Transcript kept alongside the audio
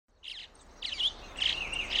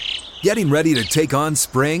Getting ready to take on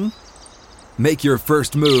spring? Make your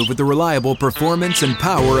first move with the reliable performance and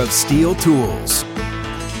power of Steel tools.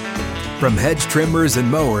 From hedge trimmers and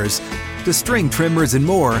mowers to string trimmers and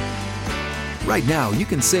more, right now you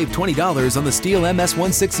can save $20 on the Steel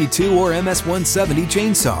MS-162 or MS-170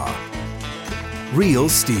 chainsaw. Real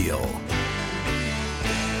Steel.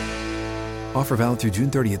 Offer valid through June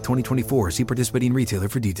 30th, 2024. See participating retailer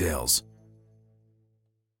for details.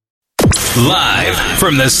 Live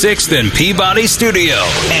from the 6th and Peabody Studio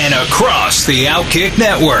and across the Outkick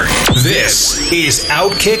Network, this is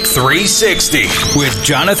Outkick 360 with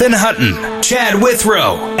Jonathan Hutton, Chad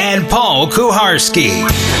Withrow, and Paul Kuharsky.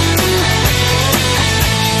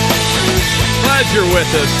 Glad you're with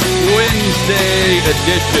us. Wednesday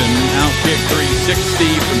edition, Outkick 360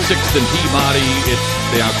 from 6th and Peabody. It's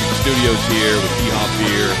the Outkick Studios here with T-Hop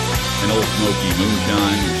Beer and Old Smoky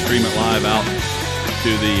Moonshine. We stream it live out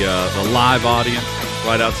to the live audience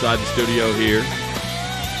right outside the studio here.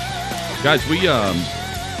 Guys,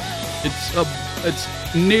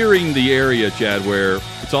 it's nearing the area, Chad, where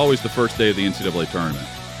it's always the first day of the NCAA tournament,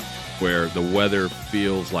 where the weather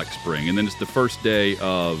feels like spring. And then it's the first day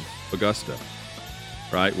of Augusta,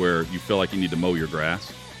 right, where you feel like you need to mow your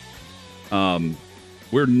grass.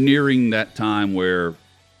 We're nearing that time where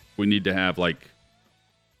we need to have, like,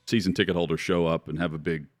 season ticket holders show up and have a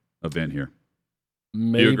big event here.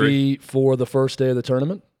 Maybe for the first day of the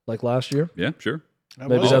tournament, like last year. Yeah, sure.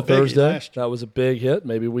 Maybe that Thursday. That was a big hit.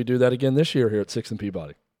 Maybe we do that again this year here at 6th and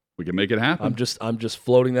Peabody. We can make it happen. I'm just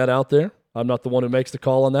floating that out there. I'm not the one who makes the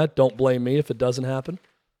call on that. Don't blame me if it doesn't happen.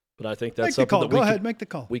 But I think that's something that make the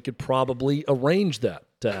call. We could probably arrange that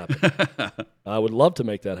to happen. I would love to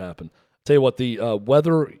make that happen. Tell you what, the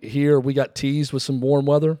weather here, we got teased with some warm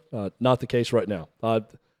weather. Not the case right now.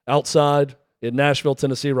 Outside in Nashville,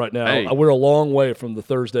 Tennessee right now, we're a long way from the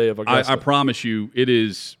Thursday of Augusta. I promise you, it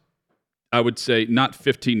is, I would say, not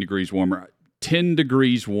 15 degrees warmer, 10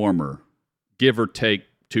 degrees warmer, give or take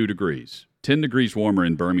 2 degrees. 10 degrees warmer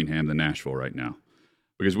in Birmingham than Nashville right now.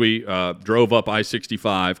 Because we drove up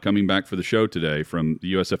I-65 coming back for the show today from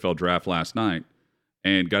the USFL draft last night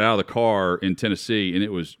and got out of the car in Tennessee, and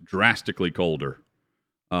it was drastically colder,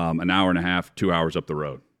 an hour and a half, 2 hours up the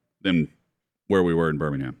road than where we were in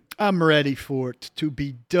Birmingham. I'm ready for it to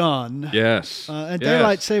be done. Yes. And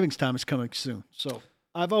daylight savings time is coming soon. So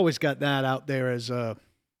I've always got that out there as a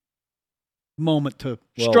moment to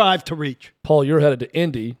strive to reach. Paul, you're headed to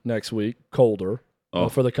Indy next week, colder,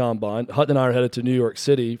 for the Combine. Hutton and I are headed to New York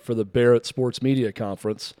City for the Barrett Sports Media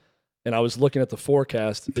Conference. And I was looking at the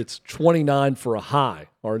forecast. It's 29 for a high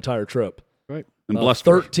our entire trip. Right. And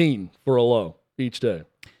 13 for a low each day.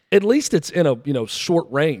 At least it's in a short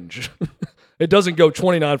range. It doesn't go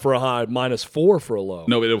 29 for a high, -4 for a low.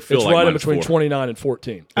 No, it'll feel it's like right in between 4. 29 and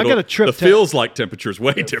 14. I got a trip. The feels like temperature is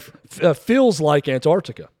way different. Feels like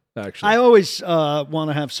Antarctica, actually. I always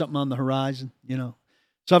want to have something on the horizon,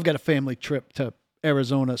 So I've got a family trip to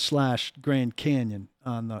Arizona/Grand Canyon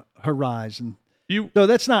on the horizon. No,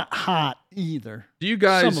 that's not hot either. Do you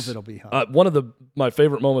guys? Some of it'll be hot. One of my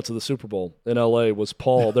favorite moments of the Super Bowl in L.A. was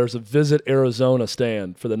Paul. There's a Visit Arizona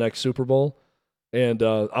stand for the next Super Bowl. And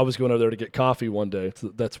I was going over there to get coffee one day.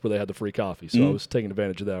 That's where they had the free coffee. So I was taking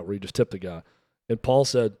advantage of that, where you just tipped the guy. And Paul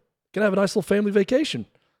said, "Can I have a nice little family vacation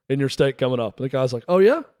in your state coming up?" And the guy's like, "Oh,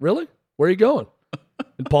 yeah? Really? Where are you going?"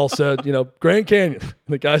 And Paul said, Grand Canyon. And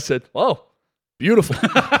the guy said, "Oh, beautiful."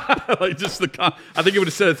 I think it would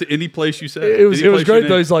have said it to any place you said. It was great,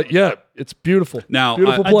 though. He's like, "Yeah, it's beautiful. Now,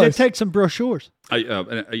 beautiful I place." did take some brochures.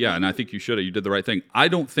 And I think you should have. You did the right thing. I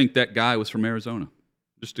don't think that guy was from Arizona.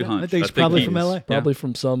 Just a hunch. I think he's probably from LA. Probably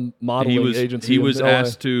from some modeling agency. He was LA.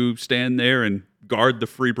 asked to stand there and guard the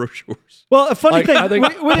free brochures. Well, a funny thing, I think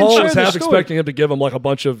we Paul was half expecting him to give him like a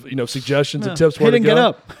bunch of suggestions and tips where to go. Get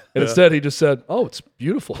up. And instead, he just said, "Oh, it's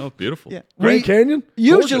beautiful. Oh, beautiful. Yeah. Grand Canyon."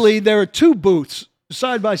 Usually, there are 2 booths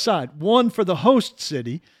side by side. One for the host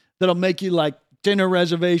city that'll make you like dinner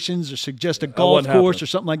reservations or suggest a golf course or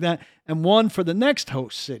something like that, and one for the next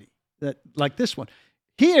host city, that like this one.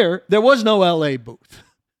 Here, there was no LA booth.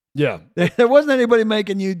 Yeah. There wasn't anybody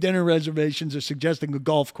making you dinner reservations or suggesting a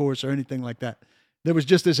golf course or anything like that. There was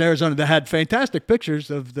just this Arizona that had fantastic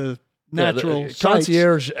pictures of the natural sites.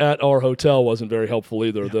 Concierge at our hotel wasn't very helpful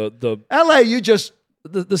either. Yeah. The LA, you just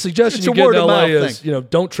the suggestion it's you a get word in of LA mouth is, thing.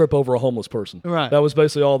 Don't trip over a homeless person. Right. That was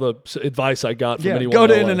basically all the advice I got from anyone go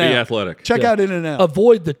to in LA. In-N-Out. Be athletic. Check out In-N-Out.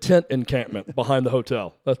 Avoid the tent encampment behind the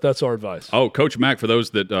hotel. That's our advice. Oh, Coach Mack, for those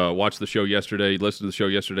that watched the show yesterday, listened to the show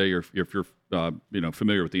yesterday, or if you're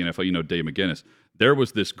familiar with the NFL, Dave McGinnis. There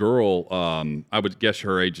was this girl, I would guess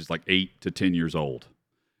her age is like 8 to 10 years old.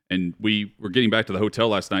 And we were getting back to the hotel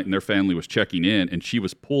last night, and their family was checking in, and she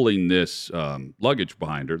was pulling this luggage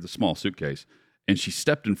behind her, the small suitcase, and she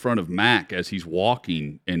stepped in front of Mac as he's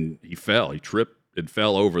walking, and he fell. He tripped and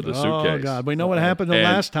fell over the suitcase. Oh, God. We know what happened the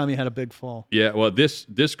last time he had a big fall. Yeah, well,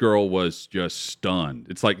 this girl was just stunned.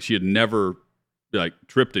 It's like she had never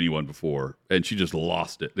tripped anyone before, and she just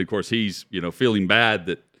lost it. And of course, he's feeling bad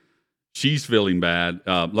that she's feeling bad.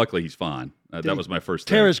 Luckily, he's fine. That was my first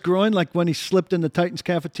thing. Tear his groin like when he slipped in the Titans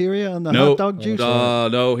cafeteria on the hot dog juice?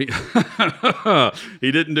 No, he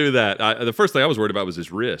he didn't do that. The first thing I was worried about was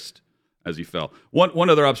his wrist as he fell. One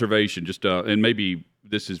other observation, just and maybe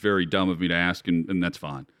this is very dumb of me to ask, and that's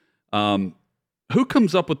fine. Who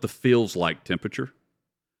comes up with the feels like temperature?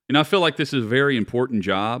 I feel like this is a very important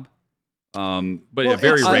job, but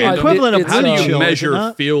very random. Equivalent of how do you chill,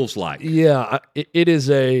 measure feels like? Yeah, it's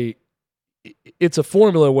a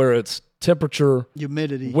formula where it's temperature,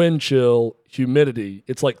 humidity, wind chill, humidity.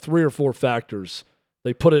 It's like 3 or 4 factors.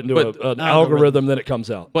 They put it into an algorithm, then it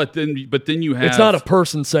comes out. But then you have... It's not a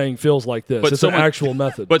person saying feels like this. It's an actual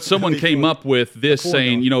method. But someone came up with this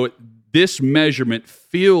saying, this measurement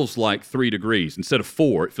feels like 3 degrees. Instead of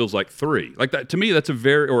 4, it feels like 3. Like that, to me, that's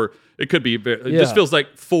or it could be, this feels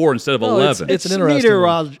like 4 instead of 11. It's an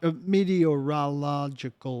interesting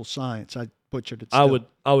meteorological science. I butchered it still.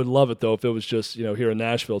 I would love it, though, if it was just, here in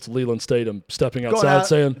Nashville, it's Leland Stadium stepping outside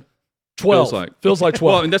saying 12. Feels like 12.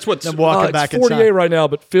 Well, and that's what's walking back it's 48 inside. right now,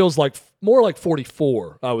 but feels like more like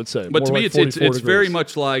 44, I would say. But to me, it's very degrees.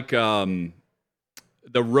 much like the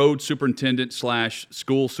road superintendent /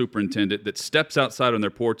 school superintendent that steps outside on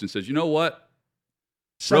their porch and says, you know what?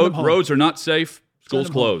 Roads are not safe. School's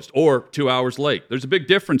closed. Or 2 hours late. There's a big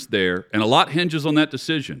difference there, and a lot hinges on that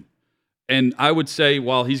decision. And I would say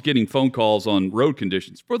while he's getting phone calls on road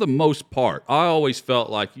conditions, for the most part, I always felt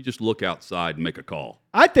like you just look outside and make a call.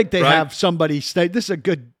 I think they have somebody stay. This is a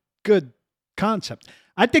good concept.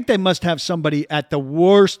 I think they must have somebody at the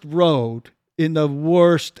worst road in the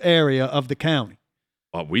worst area of the county.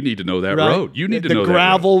 Oh, we need to know that road. You need to know that the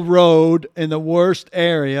gravel road in the worst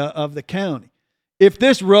area of the county. If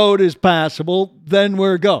this road is passable, then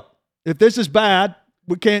we're go. If this is bad,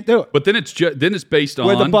 we can't do it. But then it's based on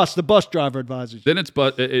where the bus driver advises. Then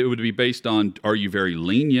it would be based on, are you very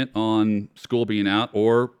lenient on school being out,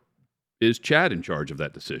 or is Chad in charge of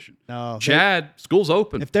that decision? No, Chad, school's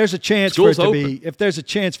open. If there's a chance for it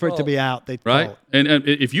to be out, they call it. And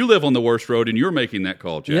if you live on the worst road and you're making that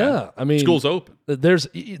call, Chad, school's open. I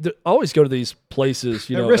always go to these places,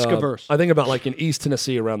 They're risk averse. I think about like in East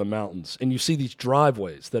Tennessee around the mountains, and you see these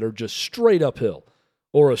driveways that are just straight uphill,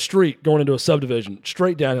 or a street going into a subdivision,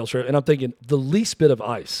 straight downhill, and I'm thinking, the least bit of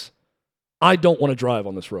ice, I don't want to drive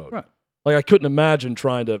on this road. Right. Like, I couldn't imagine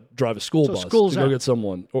trying to drive a school bus to go get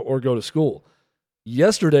someone or go to school.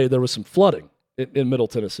 Yesterday, there was some flooding in Middle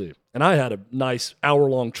Tennessee, and I had a nice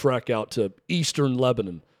hour-long trek out to eastern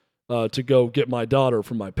Lebanon to go get my daughter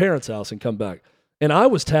from my parents' house and come back. And I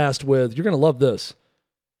was tasked with, you're going to love this,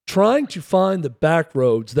 trying to find the back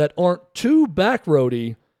roads that aren't too back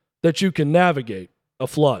roady that you can navigate a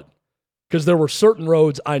flood. Because there were certain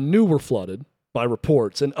roads I knew were flooded by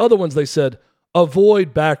reports, and other ones they said,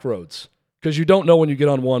 avoid back roads, because you don't know when you get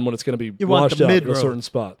on one when it's going to be washed out in a certain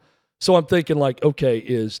spot. So I'm thinking like, okay,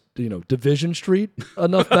 is Division Street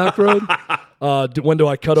enough back road? When do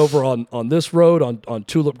I cut over on this road, on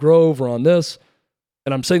Tulip Grove, or on this?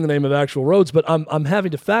 And I'm saying the name of actual roads, but I'm having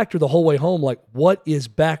to factor the whole way home, like, what is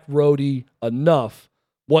back roady enough?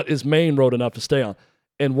 What is main road enough to stay on?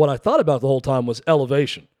 And what I thought about the whole time was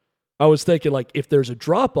elevation. I was thinking, like, if there's a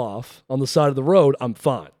drop-off on the side of the road, I'm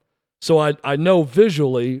fine. So I know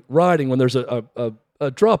visually riding when there's a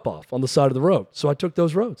drop-off on the side of the road. So I took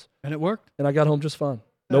those roads. And it worked? And I got home just fine.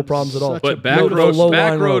 No problems at all. But back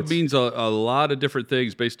road means a lot of different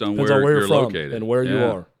things based on where you're from located. And where you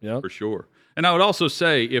are. Yeah, for sure. And I would also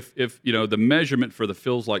say if the measurement for the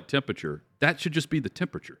feels like temperature, that should just be the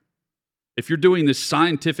temperature. If you're doing this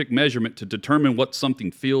scientific measurement to determine what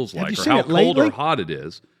something feels like or how cold or hot it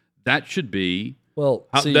is, that should be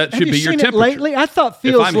that should be your temperature. Lately, I thought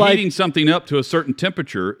feels if I'm heating something up to a certain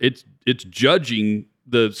temperature, it's judging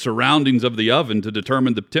the surroundings of the oven to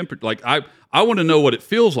determine the temperature. Like I want to know what it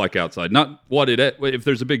feels like outside, not if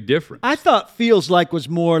there's a big difference. I thought feels like was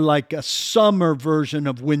more like a summer version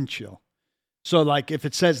of wind chill. So like if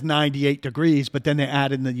it says 98 degrees, but then they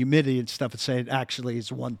add in the humidity and stuff and say it actually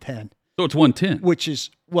is 110. So it's 110. Which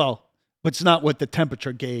is, but it's not what the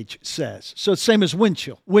temperature gauge says. So it's same as wind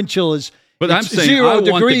chill. Wind chill is But I'm saying 0 I want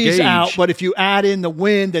the degrees gauge. out, but if you add in the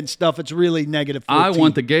wind and stuff, it's really negative 14. I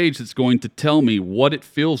want the gauge that's going to tell me what it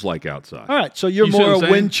feels like outside. All right, so you're You see more what a I'm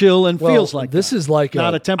saying? wind chill and Well, feels like this that. is like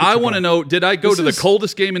not a temperature. I want to guy. know, did I go This to the is-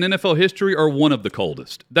 coldest game in NFL history or one of the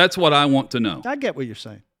coldest? That's what I want to know. I get what you're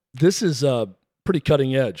saying. This is pretty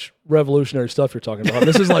cutting edge, revolutionary stuff you're talking about.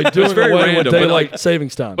 This is like doing very away random, with but daylight like-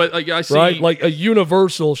 savings time. But like I see, right? Like a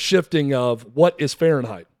universal shifting of what is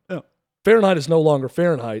Fahrenheit. Yeah. Fahrenheit is no longer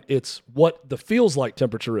Fahrenheit. It's what the feels like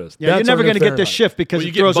temperature is. Yeah, you're That's never our new going to get this Fahrenheit. shift because well, you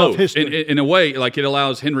it get throws both. off history. In a way, like it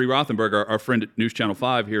allows Henry Rothenberg, our friend at News Channel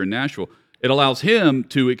 5 here in Nashville, it allows him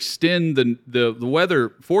to extend the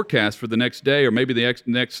weather forecast for the next day or maybe the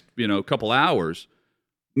next couple hours,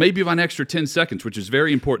 maybe by an extra 10 seconds, which is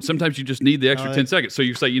very important. Sometimes you just need the extra 10 seconds. So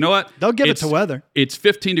you say, you know what? They'll give it to weather. It's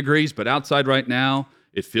 15 degrees, but outside right now,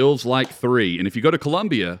 it feels like 3. And if you go to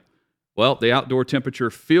Columbia, well, the outdoor temperature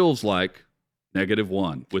feels like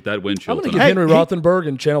 -1 with that wind chill. I'm going to tonight. give Henry Rothenberg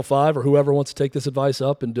and Channel 5 or whoever wants to take this advice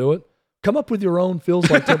up and do it. Come up with your own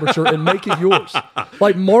feels like temperature and make it yours.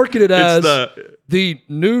 Like market it as the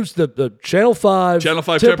news, the Channel 5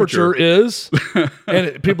 temperature is.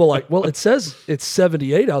 And people are like, well, it says it's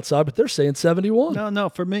 78 outside, but they're saying 71. No,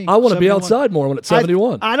 for me. I want to be 71. outside more when it's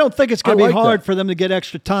 71. I don't think it's going to I be like hard that. for them to get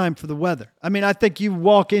extra time for the weather. I mean, I think you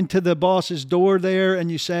walk into the boss's door there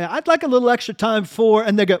and you say, I'd like a little extra time for,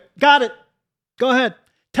 and they go, got it. Go ahead.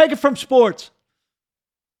 Take it from sports.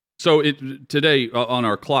 So today on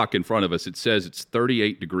our clock in front of us, it says it's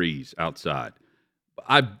 38 degrees outside.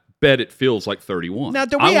 I bet it feels like 31. Now,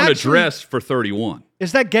 do we I want to actually- dress for 31.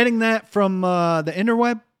 Is that getting that from the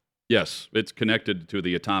interweb? Yes, it's connected to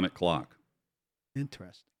the atomic clock.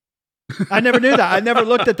 Interesting. I never knew that. I never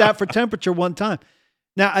looked at that for temperature one time.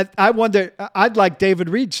 Now, I wonder, I'd like David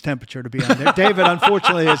Reed's temperature to be on there. David,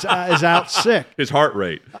 unfortunately, is out sick. His heart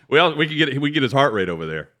rate. Well, we can get his heart rate over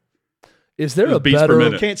there. Is there It's a beats per better?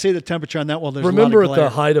 minute. You can't see the temperature on that one. There's Remember a at lot of the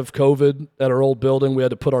glare. height of COVID at our old building, we had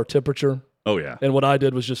to put our temperature. Oh yeah. And what I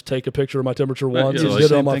did was just take a picture of my temperature once yeah, and like did it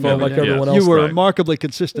same on my thing phone every like day. everyone Yeah. else. You were Right. remarkably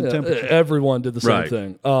consistent Yeah, temperature. everyone did the same Right.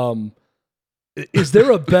 thing. Is there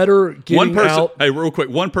a better getting One person. out? Hey, real quick.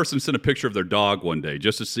 One person sent a picture of their dog one day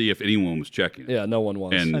just to see if anyone was checking it. Yeah, no one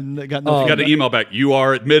was. And And they got Oh, no got an email back. You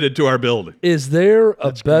are admitted to our building. Is there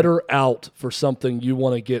a better out for something you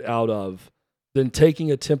want to get out of than taking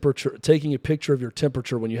a picture of your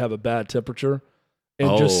temperature when you have a bad temperature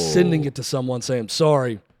and just sending it to someone saying,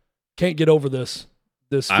 sorry, can't get over this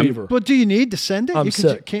fever. But do you need to send it? I'm You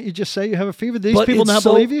sick. Can't you just say you have a fever? These But people it's not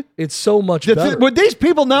so- believe you? It's so much better. Would these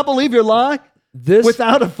people not believe your lie This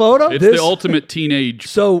without a photo? It's This- the ultimate teenage.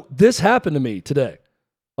 So this happened to me today.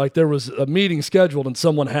 Like there was a meeting scheduled and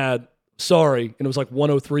someone had, and it was like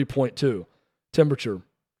 103.2 temperature.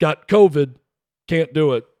 Got COVID, can't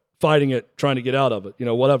do it, fighting it, trying to get out of it,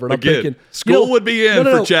 whatever. And Again, I'm thinking, school would be in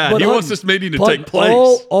for Chad. but He wants this meeting to but take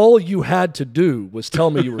place. All you had to do was tell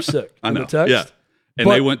me you were sick I in know. the text. Yeah. And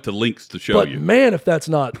But- they went to links to show But you. man, if that's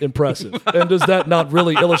not impressive, and does that not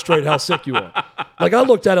really illustrate how sick you are? Like I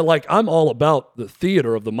looked at it like I'm all about the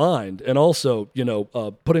theater of the mind, and also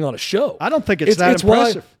putting on a show. I don't think it's that it's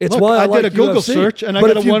impressive. Why, it's Look, why I did like a Google UFC. search and I But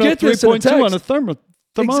got a if you get this in a 103.2 on a text-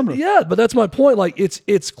 thermometer. Yeah, but that's my point. Like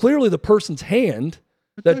it's clearly the person's hand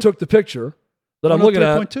that took the picture that I'm looking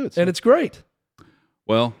at, 103.2 and it's great.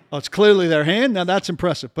 Well, Oh, it's clearly their hand. Now that's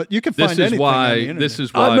impressive. But you can find this is anything on the why. internet. This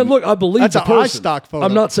is why. I mean, look, I believe That's the a person. iStock photo.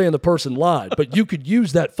 I'm not saying the person lied, but you could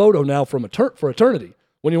use that photo now for eternity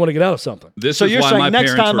when you want to get out of something. This So is you're why my saying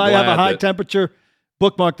next parents time were I have a glad high that- temperature,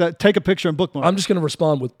 bookmark that. Take a picture and bookmark. I'm just going to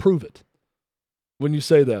respond with prove it when you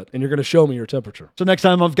say that, and you're going to show me your temperature. So next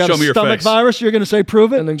time I've got Show a me your stomach face. virus, you're going to say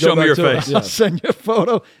prove it. And then Show go me back your to it. face. Yeah. I'll send you a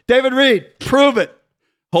photo. David Reed, prove it.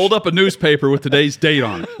 Hold up a newspaper with today's date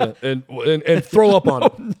on it. and throw up on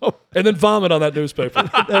it, and then vomit on that newspaper,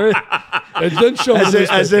 and then show me As, the if,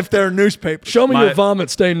 newspaper. as if they're newspapers. Show me My- your vomit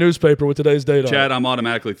stained newspaper with today's date on it. Chad, I'm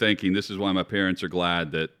automatically thinking this is why my parents are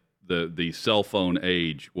glad that the cell phone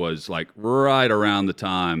age was like right around the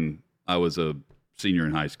time I was a senior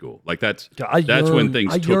in high school. Like that's when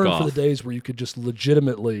things I took yearn off. for the days where you could just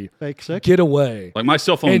legitimately Fake sick. get away, Like my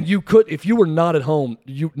cell phone, and you could, if you were not at home,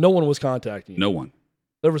 no one was contacting you. no one.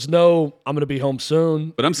 There was no, I'm going to be home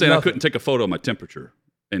soon. But I'm saying I Nothing. couldn't take a photo of my temperature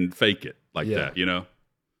and fake it like Yeah. that. You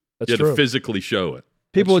That's had true. to physically show it.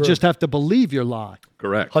 People would That's true. just have to believe your lie.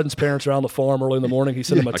 Correct. Hutton's parents are on the farm early in the morning. He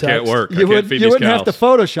sent him a I text. can't work. I You, can't feed you these wouldn't cows. have to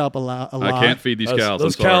Photoshop a lie. I can't feed these cows.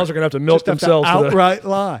 Those I'm sorry. cows are going to have to milk Just have to themselves today. outright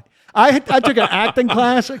lie. I took an acting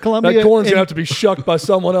class at Columbia. That corn's in- going to have to be shucked by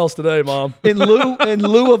someone else today, Mom. in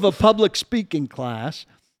lieu of a public speaking class,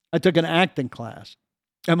 I took an acting class.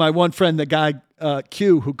 And my one friend, the guy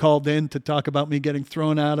Q, who called in to talk about me getting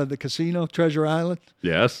thrown out of the casino, Treasure Island.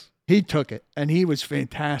 Yes. He took it, and he was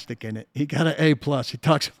fantastic in it. He got an A+. He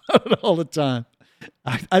talks about it all the time.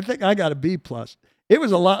 I think I got a B+. It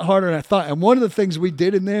was a lot harder than I thought. And one of the things we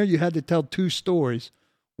did in there, you had to tell 2 stories,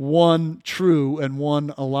 one true and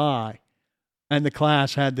one a lie. And the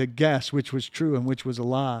class had to guess which was true and which was a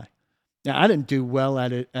lie. Now, I didn't do well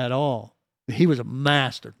at it at all. He was a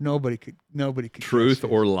master. Nobody could truth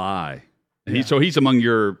or lie. And so he's among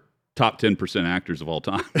your top 10% actors of all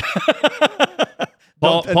time.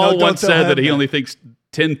 Paul once said that he only thinks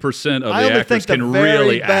 10% of the actors can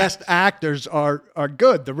really act. The best actors are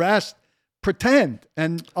good. The rest pretend,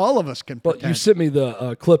 and all of us can pretend. But you sent me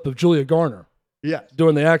the clip of Julia Garner. Yeah,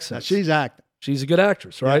 doing the accent. She's acting. She's a good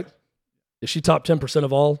actress, right? Yeah. Is she top 10%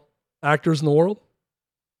 of all actors in the world?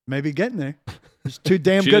 Maybe getting there. There's 2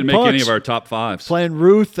 damn she good didn't make any of our top 5s. Playing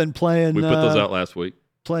Ruth and playing. We put those out last week.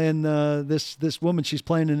 Playing this woman. She's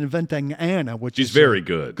playing in Inventing Anna, which she's is very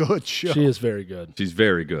good. Good show. She is very good. She's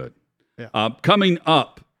very good. Yeah. Coming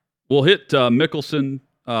up, we'll hit Mickelson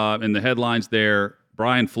in the headlines there.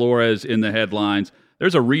 Brian Flores in the headlines.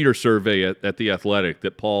 There's a reader survey at The Athletic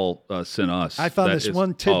that Paul sent us. I found this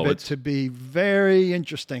one tidbit to be very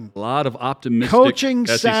interesting. A lot of optimistic coaching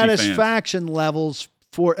SEC satisfaction levels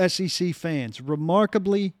for SEC fans,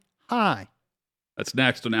 remarkably high. That's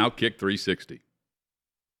next on Outkick 360.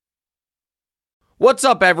 What's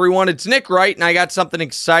up, everyone? It's Nick Wright, and I got something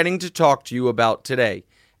exciting to talk to you about today.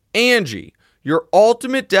 Angie, your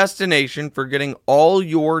ultimate destination for getting all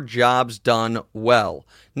your jobs done well.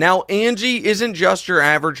 Now, Angie isn't just your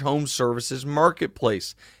average home services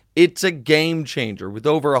marketplace. It's a game changer with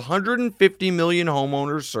over 150 million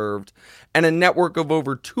homeowners served and a network of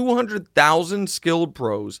over 200,000 skilled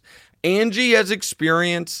pros. Angie has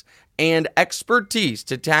experience and expertise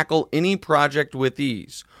to tackle any project with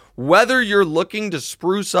ease. Whether you're looking to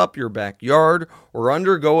spruce up your backyard or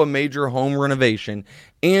undergo a major home renovation,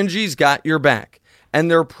 Angie's got your back.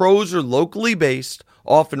 And their pros are locally based,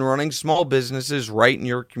 often running small businesses right in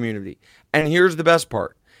your community. And here's the best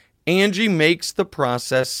part. Angie makes the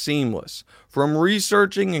process seamless. From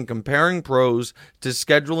researching and comparing pros to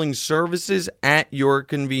scheduling services at your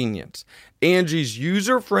convenience. Angie's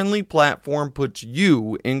user-friendly platform puts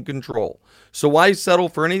you in control. So why settle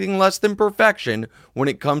for anything less than perfection when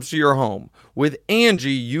it comes to your home? With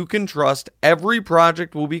Angie, you can trust every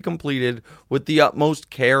project will be completed with the utmost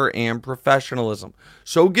care and professionalism.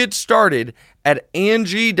 So get started at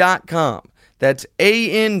Angie.com. That's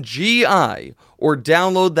ANGI, or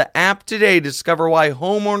download the app today to discover why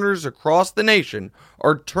homeowners across the nation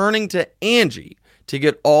are turning to Angie to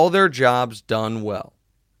get all their jobs done well.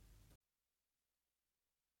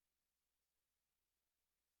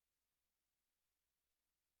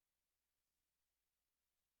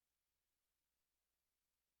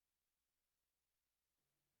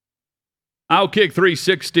 Outkick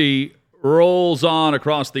 360 rolls on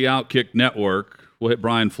across the Outkick network. We'll hit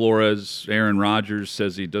Brian Flores. Aaron Rodgers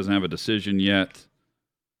says he doesn't have a decision yet.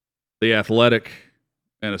 The Athletic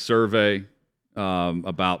and a survey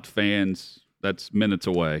about fans. That's minutes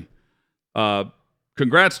away.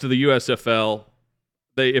 Congrats to the USFL.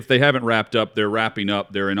 If they haven't wrapped up, they're wrapping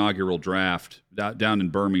up their inaugural draft down in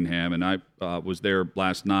Birmingham, and I was there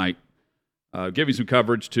last night. Giving some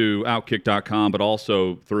coverage to Outkick.com, but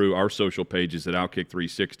also through our social pages at Outkick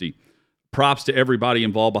 360. Props to everybody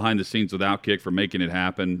involved behind the scenes with Outkick for making it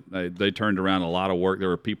happen. They turned around a lot of work. There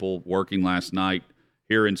were people working last night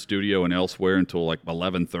here in studio and elsewhere until like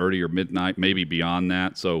 11:30 or midnight, maybe beyond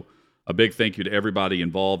that. So a big thank you to everybody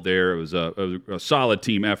involved there. It was a solid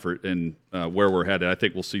team effort in where we're headed. I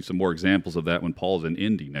think we'll see some more examples of that when Paul's in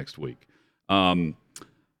Indy next week. Two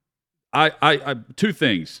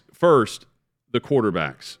things. First, the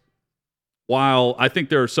quarterbacks. While I think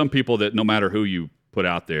there are some people that no matter who you put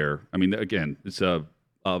out there, I mean, again, it's a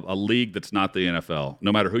league that's not the NFL.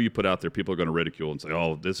 No matter who you put out there, people are going to ridicule and say,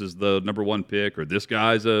 oh, this is the number 1 pick or this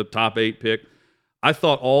guy's a top 8 pick. I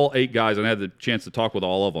thought all 8 guys, and I had the chance to talk with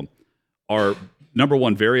all of them, are, number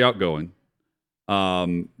 1, very outgoing.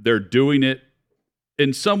 They're doing it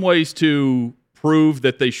in some ways to prove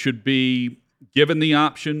that they should be given the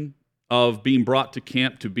option of being brought to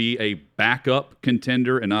camp to be a backup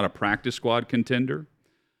contender and not a practice squad contender.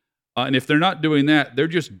 And if they're not doing that, they're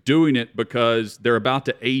just doing it because they're about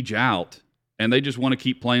to age out and they just want to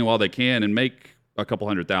keep playing while they can and make a couple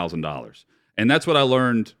 $100,000. And that's what I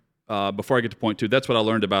learned, before I get to point 2, that's what I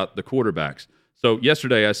learned about the quarterbacks. So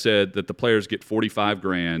yesterday I said that the players get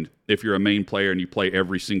 $45,000 if you're a main player and you play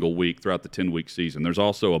every single week throughout the 10-week season. There's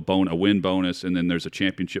also a win bonus, and then there's a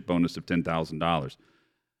championship bonus of $10,000.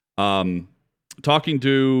 talking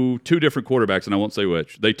to two different quarterbacks, and I won't say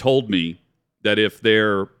which, they told me that if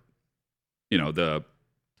they're, the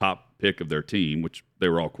top pick of their team, which they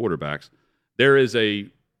were all quarterbacks, there is a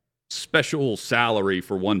special salary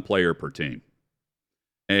for one player per team.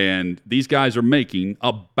 And these guys are making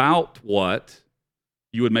about what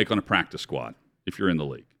you would make on a practice squad if you're in the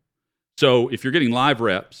league. So if you're getting live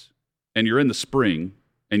reps and you're in the spring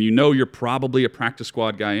and you're probably a practice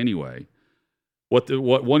squad guy anyway, what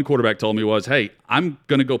one quarterback told me was, hey, I'm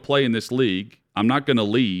going to go play in this league. I'm not going to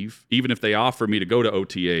leave, even if they offer me to go to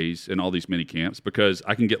OTAs and all these mini camps, because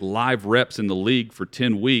I can get live reps in the league for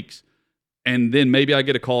 10 weeks, and then maybe I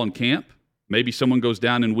get a call in camp. Maybe someone goes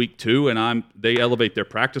down in week 2, and they elevate their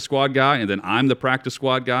practice squad guy, and then I'm the practice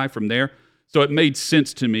squad guy from there. So it made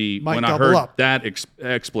sense to me when I heard that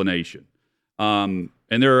explanation. And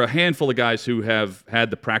there are a handful of guys who have had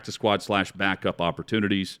the practice squad / backup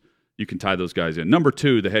opportunities. You can tie those guys in. Number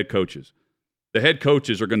 2, the head coaches. The head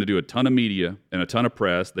coaches are going to do a ton of media and a ton of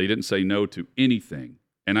press. They didn't say no to anything.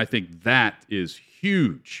 And I think that is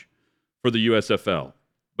huge for the USFL,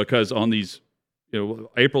 because on these,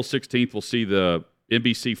 April 16th, we'll see the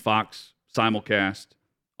NBC Fox simulcast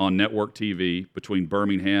on network TV between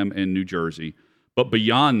Birmingham and New Jersey. But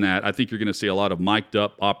beyond that, I think you're going to see a lot of mic'd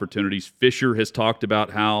up opportunities. Fisher has talked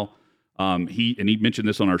about how he mentioned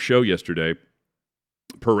this on our show yesterday.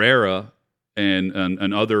 Pereira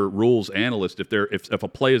and other rules analysts, if a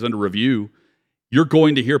play is under review, you're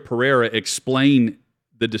going to hear Pereira explain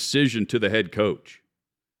the decision to the head coach,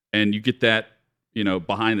 and you get that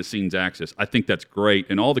behind the scenes access. I think that's great,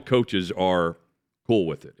 and all the coaches are cool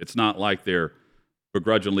with it. It's not like they're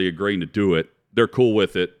begrudgingly agreeing to do it. They're cool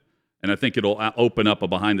with it, and I think it'll open up a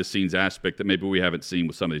behind the scenes aspect that maybe we haven't seen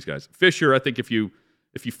with some of these guys. Fisher, I think if you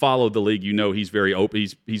follow the league, he's very open.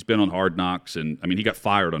 He's been on Hard Knocks, and he got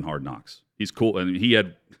fired on Hard Knocks. He's cool, and he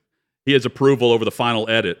has approval over the final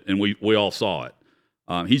edit, and we all saw it.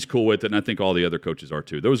 He's cool with it, and I think all the other coaches are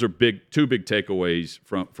too. Those are two big takeaways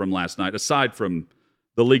from last night, aside from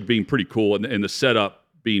the league being pretty cool and the setup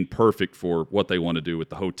being perfect for what they want to do with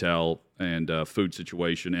the hotel and food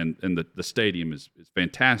situation, and the stadium is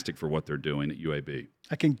fantastic for what they're doing at UAB.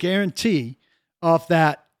 I can guarantee off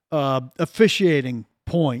that officiating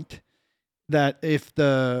point that if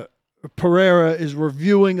the Pereira is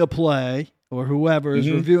reviewing a play, or whoever is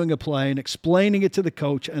reviewing a play and explaining it to the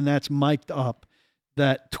coach, and that's mic'd up,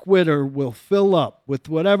 that Twitter will fill up with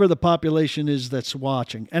whatever the population is that's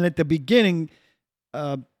watching. And at the beginning,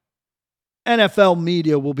 NFL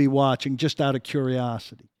media will be watching just out of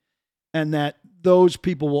curiosity. And that those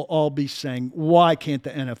people will all be saying, why can't the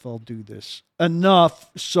NFL do this? Enough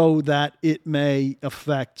so that it may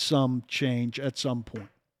affect some change at some point.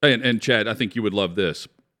 And Chad, I think you would love this.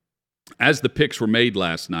 As the picks were made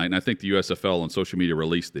last night, and I think the USFL on social media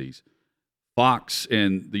released these, Fox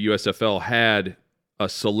and the USFL had a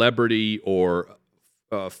celebrity or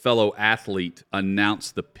a fellow athlete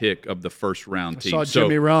announce the pick of the first round team. I saw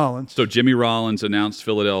Jimmy Rollins. So Jimmy Rollins announced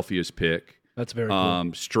Philadelphia's pick. That's very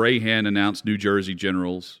cool. Strahan announced New Jersey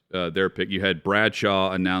Generals, their pick. You had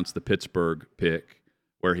Bradshaw announce the Pittsburgh pick,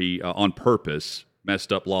 where he, on purpose,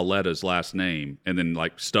 messed up Lauletta's last name and then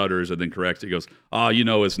stutters and then corrects it. He goes,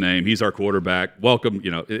 his name. He's our quarterback. Welcome.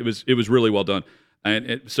 It was really well done.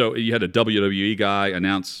 And so you had a WWE guy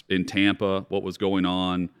announce in Tampa what was going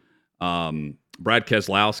on. Brad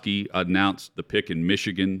Keselowski announced the pick in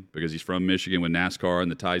Michigan because he's from Michigan with NASCAR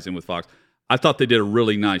and the ties in with Fox. I thought they did a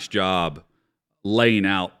really nice job laying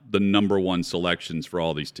out the number one selections for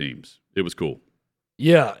all these teams. It was cool.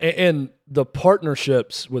 Yeah, and the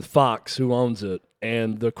partnerships with Fox, who owns it,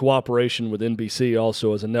 and the cooperation with NBC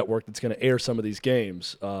also as a network that's going to air some of these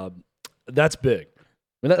games, that's big.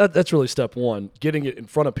 I mean, that's really step one. Getting it in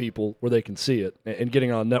front of people where they can see it and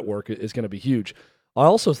getting on network is going to be huge. I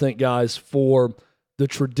also think, guys, for the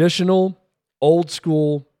traditional,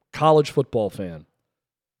 old-school college football fan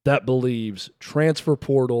that believes transfer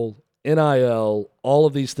portal, NIL, all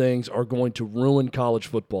of these things are going to ruin college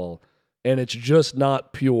football, and it's just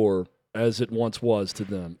not pure as it once was to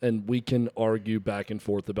them. And we can argue back and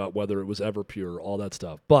forth about whether it was ever pure, all that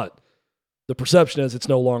stuff. But the perception is it's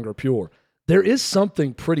no longer pure. There is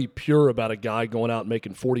something pretty pure about a guy going out and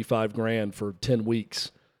making $45,000 for 10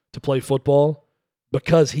 weeks to play football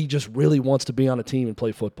because he just really wants to be on a team and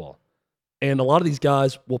play football. And a lot of these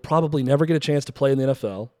guys will probably never get a chance to play in the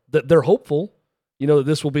NFL. They're hopeful, that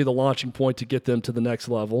this will be the launching point to get them to the next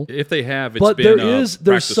level. If they have,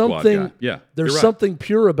 there's something there's something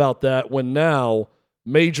pure about that when now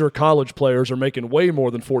major college players are making way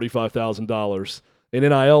more than $45,000 in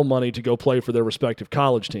NIL money to go play for their respective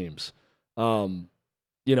college teams.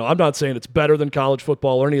 I'm not saying it's better than college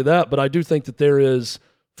football or any of that, but I do think that there is,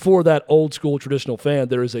 for that old school traditional fan,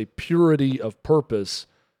 there is a purity of purpose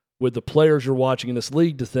with the players you're watching in this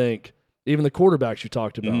league to think, even the quarterbacks you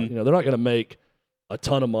talked about, they're not going to make a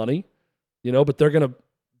ton of money, but they're going to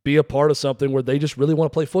be a part of something where they just really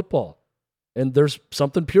want to play football. And there's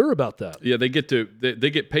something pure about that. Yeah, they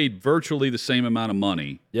get paid virtually the same amount of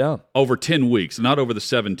money. Yeah. Over 10 weeks, not over the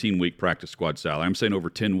 17-week practice squad salary. I'm saying over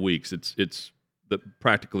 10 weeks, it's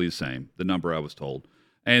practically the same, the number I was told.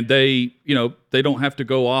 And they don't have to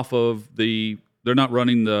go off of they're not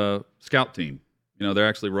running the scout team. They're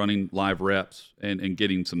actually running live reps and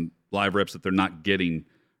getting some live reps that they're not getting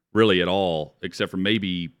really at all, except for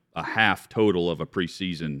maybe a half total of a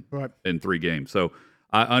preseason in 3 games. So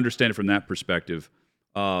I understand it from that perspective.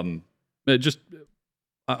 I'm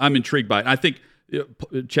intrigued by it. I think,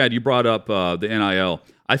 Chad, you brought up the NIL.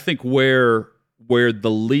 I think where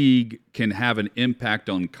the league can have an impact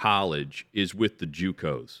on college is with the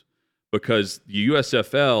JUCOs, because the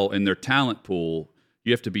USFL and their talent pool,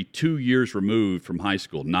 you have to be 2 years removed from high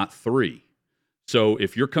school, not 3. So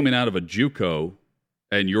if you're coming out of a JUCO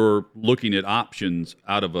and you're looking at options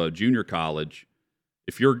out of a junior college,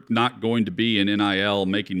 if you're not going to be in NIL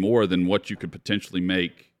making more than what you could potentially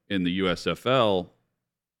make in the USFL,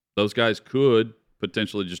 those guys could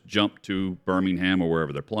potentially just jump to Birmingham or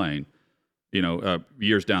wherever they're playing,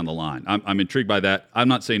 years down the line. I'm intrigued by that. I'm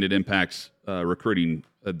not saying it impacts recruiting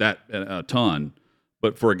that a ton,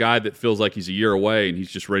 but for a guy that feels like he's a year away and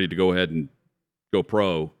he's just ready to go ahead and go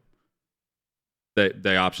pro,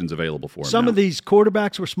 the option's available for him. Some of these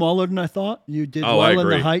quarterbacks were smaller than I thought. You did well in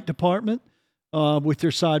the height department. With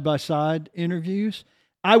your side-by-side interviews.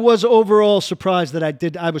 I was overall surprised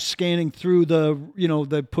that I was scanning through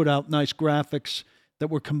they put out nice graphics that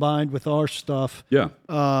were combined with our stuff. Yeah.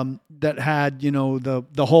 That had,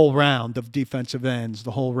 the whole round of defensive ends,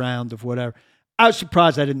 the whole round of whatever. I was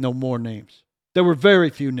surprised I didn't know more names. There were very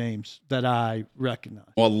few names that I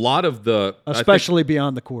recognized. Well, a lot of especially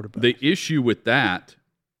beyond the quarterback. The issue with that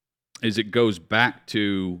is it goes back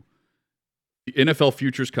to the NFL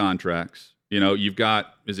futures contracts. You've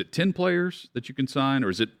got, is it 10 players that you can sign, or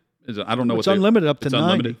is it I don't know. It's unlimited up to 90.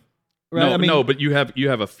 Unlimited. Right? No, but you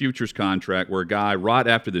have a futures contract where a guy right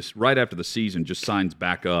after the season just signs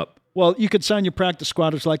back up. Well, you could sign your practice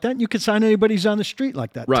squatters like that, and you could sign anybody who's on the street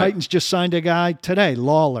like that. Right. Titans just signed a guy today,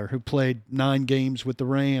 Lawler, who played 9 games with the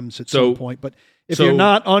Rams at some point. But if you're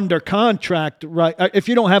not under contract, right? If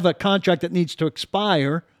you don't have a contract that needs to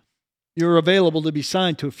expire, you're available to be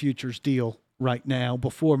signed to a futures deal right now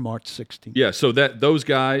before March 16th. Yeah, so those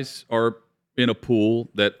guys are in a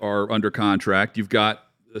pool that are under contract. You've got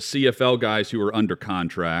the CFL guys who are under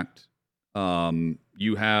contract.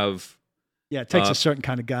 You have it takes a certain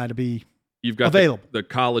kind of guy to be you've got available. The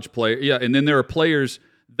college player. Yeah, and then there are players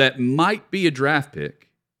that might be a draft pick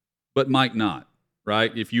but might not,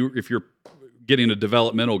 right? If you're getting a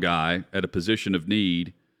developmental guy at a position of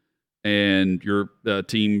need and your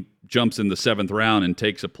team jumps in the 7th round and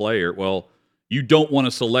takes a player, well, you don't want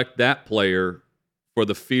to select that player for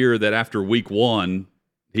the fear that after week 1,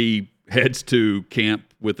 he heads to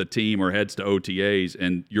camp with a team or heads to OTAs,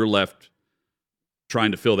 and you're left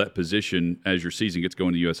trying to fill that position as your season gets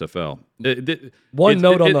going to USFL.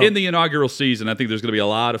 In the inaugural season, I think there's going to be a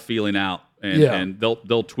lot of feeling out, and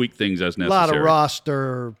they'll tweak things as necessary. A lot of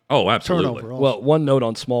roster absolutely. turnover. Well, one note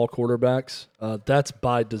on small quarterbacks, that's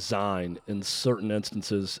by design in certain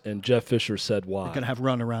instances, and Jeff Fisher said why. You're going to have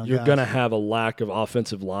run-around You're going to have a lack of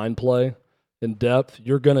offensive line play in depth.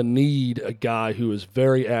 You're going to need a guy who is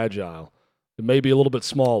very agile, maybe a little bit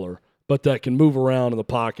smaller, but that can move around in the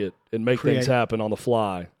pocket and make things happen on the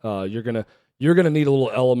fly. You're gonna need a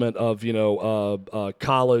little element of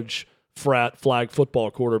college flag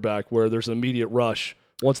football quarterback where there's an immediate rush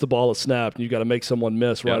once the ball is snapped, and you got to make someone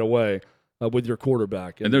miss right away with your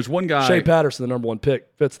quarterback. And there's one guy, Shea Patterson, the #1 pick,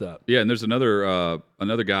 fits that. Yeah, and there's another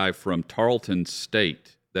guy from Tarleton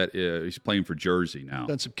State that he's playing for Jersey now.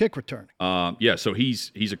 Done some kick returning. So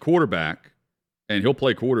he's a quarterback. And he'll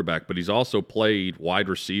play quarterback, but he's also played wide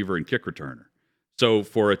receiver and kick returner. So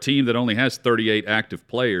for a team that only has 38 active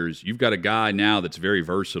players, you've got a guy now that's very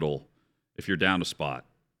versatile if you're down a spot.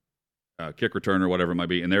 Kick returner, whatever it might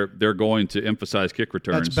be. And they're going to emphasize kick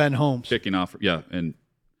returns. That's Ben Holmes. Kicking off. Yeah. And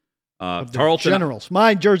Tarleton Generals.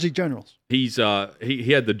 My Jersey Generals. He's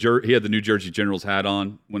he had the New Jersey Generals hat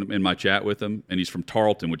on when in my chat with him, and he's from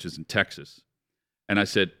Tarleton, which is in Texas. And I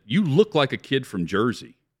said, "You look like a kid from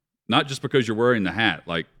Jersey." Not just because you're wearing the hat.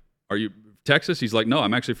 Like, are you Texas? He's like, no,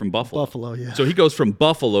 I'm actually from Buffalo. Buffalo, yeah. So he goes from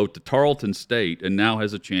Buffalo to Tarleton State and now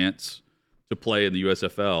has a chance to play in the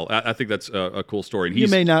USFL. I think that's a cool story. And you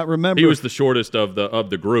may not remember. He was the shortest of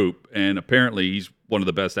the group, and apparently he's one of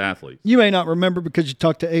the best athletes. You may not remember because you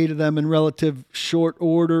talked to 8 of them in relative short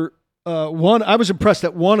order. I was impressed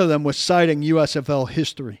that one of them was citing USFL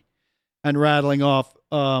history and rattling off,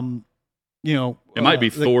 it might be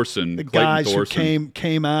Thorson, the Clayton guys Thorson. who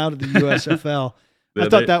came out of the USFL. I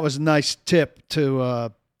thought that was a nice tip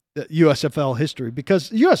to USFL history, because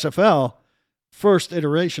USFL first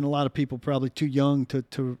iteration, a lot of people probably too young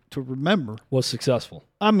to remember, was successful.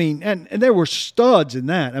 I mean, and there were studs in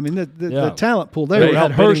that. I mean, the talent pool there. They We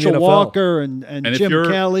had outbidding Herschel the NFL. Walker and Jim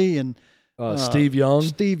Kelly and Steve Young.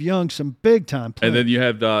 Steve Young, some big time players. And then you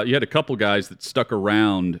had a couple guys that stuck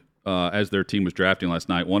around as their team was drafting last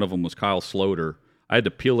night. One of them was Kyle Sloter. I had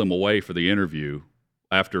to peel him away for the interview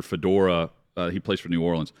after Fedora. He plays for New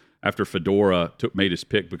Orleans. After Fedora made his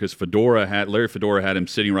pick, because Larry Fedora had him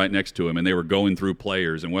sitting right next to him, and they were going through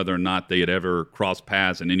players and whether or not they had ever crossed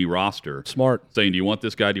paths in any roster. Smart. Saying, do you want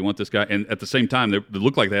this guy? Do you want this guy? And at the same time, they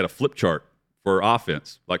looked like they had a flip chart for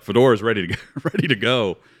offense. Like Fedora's ready to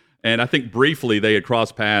go. And I think briefly they had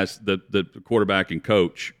crossed paths, the quarterback and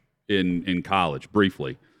coach in college,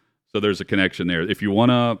 briefly. So there's a connection there. If you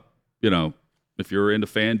want to, if you're into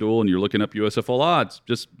FanDuel and you're looking up USFL odds,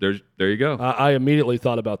 just there you go. I immediately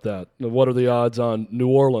thought about that. What are the odds on New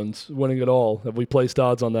Orleans winning it all? Have we placed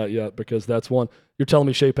odds on that yet? Because that's one. You're telling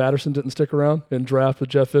me Shea Patterson didn't stick around and draft with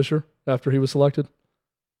Jeff Fisher after he was selected?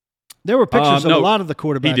 There were pictures of a lot of the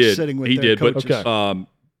quarterbacks sitting with their coaches. But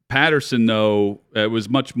Patterson, though, it was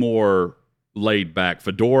much more laid back.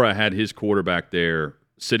 Fedora had his quarterback there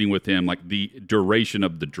sitting with him like the duration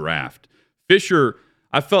of the draft. Fisher,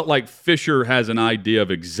 I felt like Fisher has an idea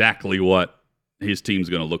of exactly what his team's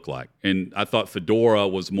going to look like. And I thought Fedora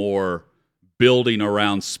was more building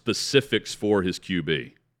around specifics for his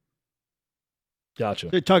QB. Gotcha.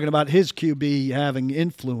 They're talking about his QB having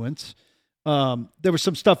influence. There was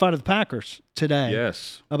some stuff out of the Packers today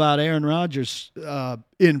about Aaron Rodgers'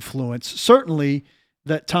 influence. Certainly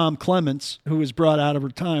that Tom Clements, who was brought out of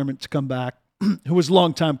retirement to come back, who was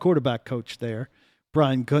longtime quarterback coach there,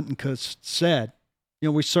 Brian Gutekunst said,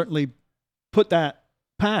 we certainly put that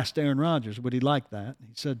past Aaron Rodgers. Would he like that?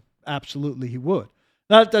 He said, absolutely he would.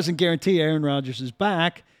 Now, that doesn't guarantee Aaron Rodgers is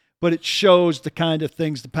back, but it shows the kind of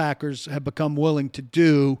things the Packers have become willing to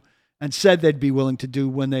do and said they'd be willing to do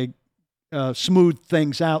when they smoothed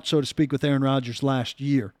things out, so to speak, with Aaron Rodgers last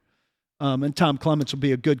year. And Tom Clements will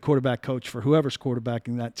be a good quarterback coach for whoever's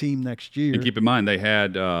quarterbacking that team next year. And keep in mind, they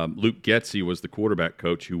had Luke Getsy was the quarterback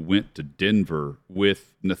coach who went to Denver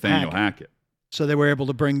with Nathaniel Hackett. So they were able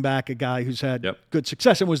to bring back a guy who's had good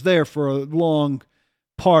success and was there for a long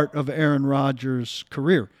part of Aaron Rodgers'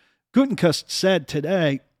 career. Gutekunst said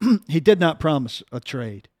today he did not promise a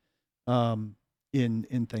trade in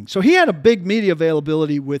things. So he had a big media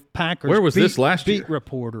availability with Packers. Where was this last year? Beat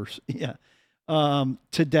reporters.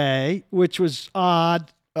 Today, which was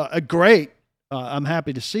odd, great. I'm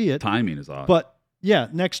happy to see it. Timing is odd. But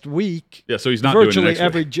next week. Yeah, so he's not virtually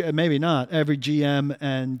doing it next week. Maybe not every GM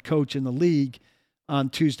and coach in the league on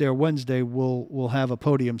Tuesday or Wednesday will have a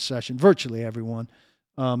podium session. Virtually everyone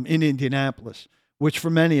in Indianapolis, which for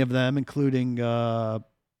many of them, including Mike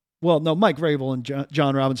Vrabel and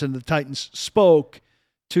John Robinson, the Titans spoke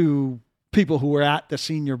to people who were at the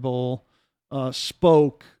Senior Bowl.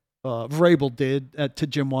 Vrabel did to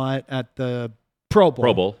Jim Wyatt at the Pro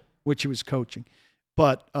Bowl, which he was coaching,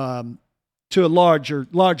 but. To a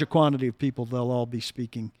larger quantity of people, they'll all be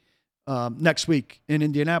speaking next week in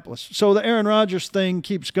Indianapolis. So the Aaron Rodgers thing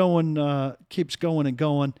keeps going and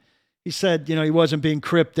going. He said, he wasn't being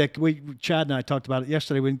cryptic. Chad and I talked about it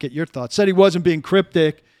yesterday. We didn't get your thoughts. Said he wasn't being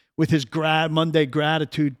cryptic with his Monday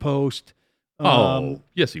gratitude post.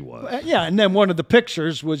 Yes, he was. And then one of the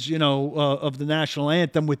pictures was, of the national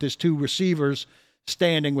anthem with his 2 receivers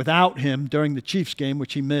standing without him during the Chiefs game,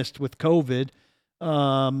 which he missed with COVID.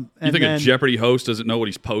 You think a Jeopardy host doesn't know what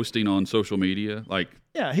he's posting on social media?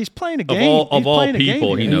 He's playing a game. Of all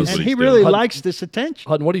people, he knows what he's doing. And he really likes this attention.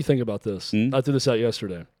 Hutton, what do you think about this? I threw this out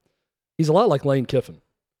yesterday. He's a lot like Lane Kiffin.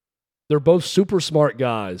 They're both super smart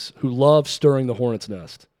guys who love stirring the hornet's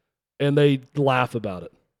nest, and they laugh about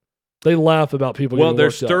it. They laugh about people getting they're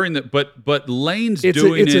worked stirring up. that, but Lane's it's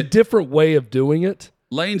doing it. It's a different way of doing it.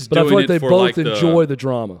 Lane's but doing it I feel like they both enjoy the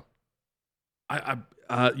drama.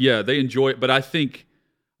 They enjoy it, but I think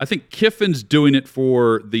Kiffin's doing it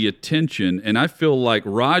for the attention, and I feel like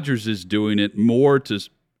Rodgers is doing it more to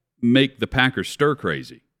make the Packers stir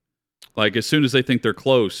crazy. Like as soon as they think they're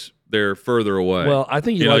close, they're further away. Well, I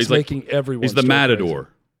think he likes making everyone. He's the matador.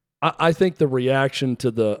 I think the reaction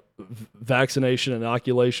to the vaccination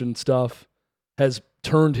inoculation stuff has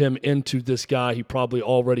turned him into this guy he probably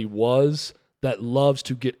already was that loves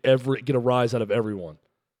to get a rise out of everyone.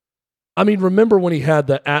 I mean, remember when he had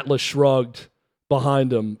the Atlas Shrugged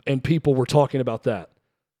behind him and people were talking about that?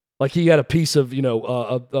 Like he had a piece of,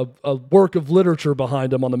 a work of literature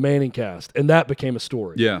behind him on the Manning cast, and that became a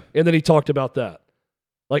story. Yeah. And then he talked about that.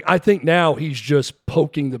 Like, I think now he's just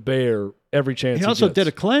poking the bear every chance he also gets. did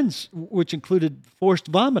a cleanse, which included forced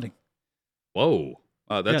vomiting. Whoa.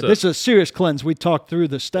 This is a serious cleanse. We talked through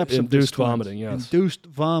the steps of induced vomiting, yes. Induced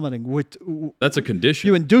vomiting. That's a condition.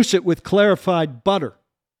 You induce it with clarified butter.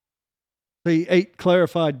 He ate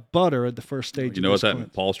clarified butter at the first stage. You know what that means?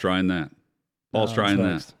 Paul's trying that. Paul's trying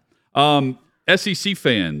that. SEC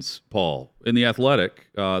fans, Paul, in The Athletic,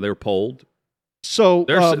 they were polled. So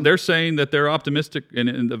they're saying that they're optimistic,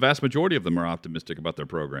 and the vast majority of them are optimistic about their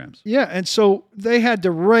programs. Yeah, and so they had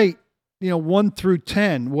to rate, 1 through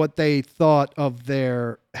 10, what they thought of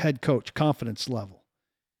their head coach confidence level.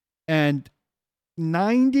 And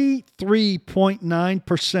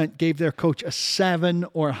 93.9% gave their coach a 7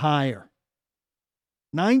 or higher.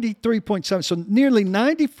 93.7. So nearly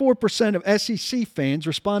 94% of SEC fans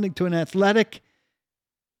responding to an Athletic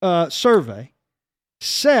survey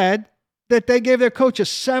said that they gave their coach a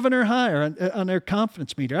 7 or higher on their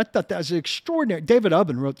confidence meter. I thought that was extraordinary. David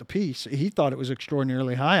Ubben wrote the piece. He thought it was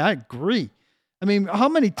extraordinarily high. I agree. I mean, how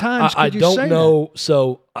many times could you say that? I don't know.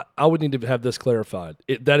 So I would need to have this clarified.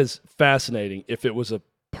 That is fascinating if it was a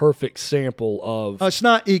perfect sample of it's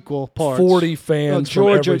not equal parts. 40 fans from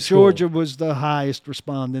every school. Georgia was the highest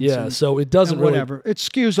respondents. Yeah, so it doesn't really... Whatever. It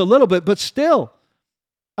skews a little bit, but still.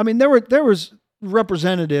 I mean, there was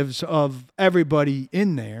representatives of everybody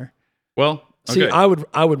in there. Well, okay. See, I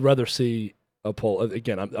would rather see a poll.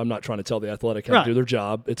 Again, I'm not trying to tell the Athletic how to do their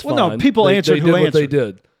job. It's fine. No, people answered who did answered. What they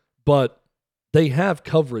did. But they have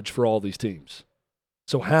coverage for all these teams.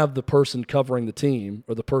 So have the person covering the team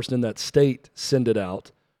or the person in that state send it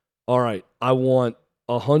out. All right, I want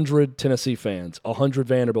 100 Tennessee fans, 100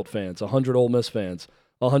 Vanderbilt fans, 100 Ole Miss fans,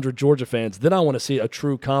 100 Georgia fans. Then I want to see a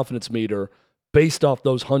true confidence meter based off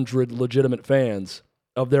those 100 legitimate fans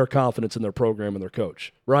of their confidence in their program and their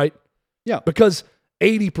coach, right? Yeah. Because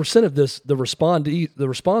 80% of this, the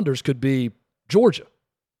responders could be Georgia.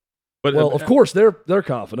 But of course, they're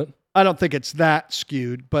confident. I don't think it's that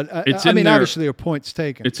skewed, but obviously your point's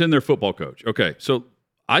taken. It's in their football coach. Okay, so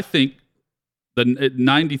I think the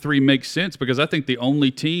 93 makes sense because I think the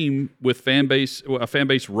only team with a fan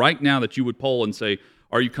base right now that you would poll and say,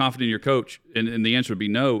 are you confident in your coach? And the answer would be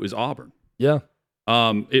no, is Auburn. Yeah.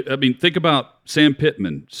 Think about Sam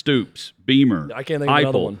Pittman, Stoops, Beamer, I can't think of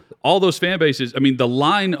another one. All those fan bases. I mean, the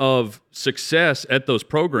line of success at those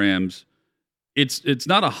programs, it's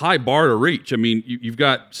not a high bar to reach. I mean, you've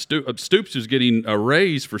got Stoops who's getting a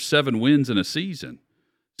raise for 7 wins in a season.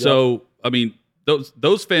 Yep. So, I mean,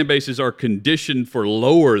 those fan bases are conditioned for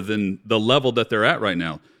lower than the level that they're at right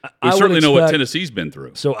now. We certainly know what Tennessee's been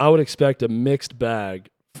through. So I would expect a mixed bag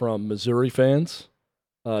from Missouri fans,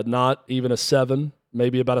 not even a 7,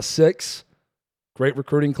 maybe about a 6. Great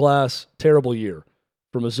recruiting class, terrible year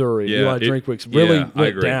for Missouri. Yeah, Eli Drinkwitz really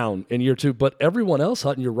went down in year 2. But everyone else,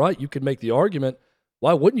 Hutton, you're right. You could make the argument,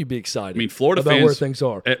 why wouldn't you be excited? I mean, Florida about fans, where things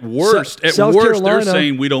are? At worst, they're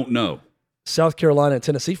saying we don't know. South Carolina and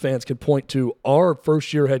Tennessee fans can point to our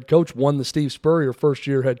first-year head coach won the Steve Spurrier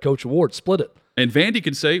first-year head coach award, split it. And Vandy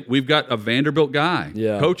can say, we've got a Vanderbilt guy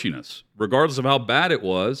coaching us. Regardless of how bad it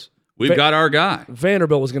was, we've got our guy.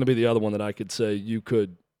 Vanderbilt was going to be the other one that I could say you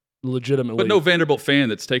could legitimately. But no Vanderbilt fan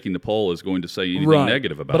that's taking the poll is going to say anything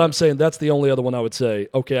negative about it. But I'm saying that's the only other one I would say,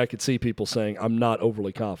 okay, I could see people saying I'm not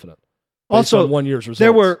overly confident. Also, 1 year's results.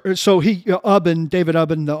 David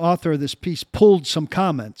Ubben, the author of this piece, pulled some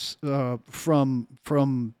comments from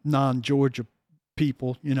non-Georgia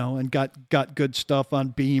people, and got good stuff on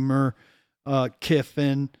Beamer,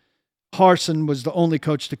 Kiffin. Harsin was the only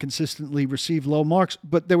coach to consistently receive low marks,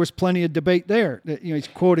 but there was plenty of debate there. He's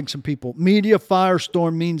quoting some people. Media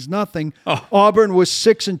firestorm means nothing. Oh. Auburn was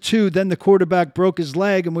 6-2. Then the quarterback broke his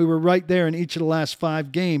leg, and we were right there in each of the last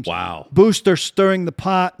 5 games. Wow. Booster stirring the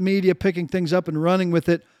pot. Media picking things up and running with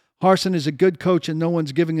it. Harsin is a good coach, and no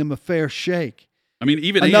one's giving him a fair shake. I mean,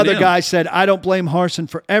 even another A&M. guy said, I don't blame Harsin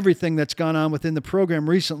for everything that's gone on within the program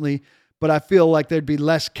recently, but I feel like there'd be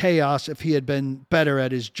less chaos if he had been better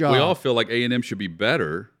at his job. We all feel like A&M should be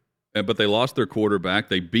better, but they lost their quarterback.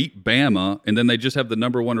 They beat Bama, and then they just have the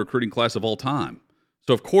number 1 recruiting class of all time.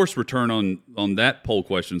 So, of course, return on that poll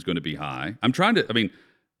question is going to be high.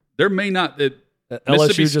 There may not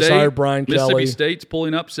LSU just hired Brian Kelly. Mississippi State's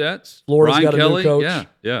pulling upsets. Florida's Brian got Kelly, a new coach.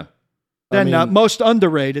 Yeah. Then most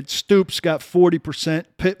underrated, Stoops got 40%,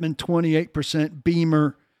 Pittman 28%,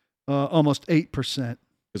 Beamer almost 8%.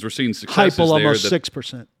 Because we're seeing successes Heupel there almost that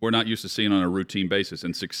 6%. we're not used to seeing on a routine basis,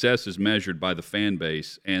 and success is measured by the fan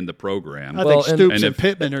base and the program. I think Stoops and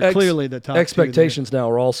Pittman are clearly the top expectations now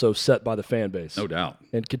are also set by the fan base. No doubt.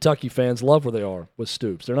 And Kentucky fans love where they are with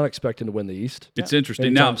Stoops. They're not expecting to win the East. It's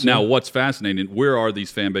interesting. Now, what's fascinating, where are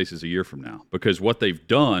these fan bases a year from now? Because what they've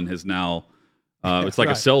done has now it's like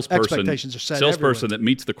a salesperson that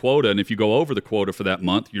meets the quota, and if you go over the quota for that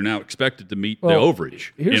month, you're now expected to meet the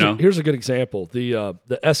overage. Here's a good example. The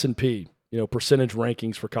S&P, percentage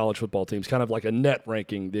rankings for college football teams, kind of like a net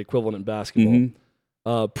ranking, the equivalent in basketball. Mm-hmm.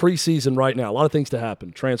 Preseason right now, a lot of things to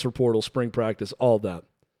happen. Transfer portal, spring practice, all that.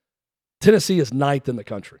 Tennessee is 9th in the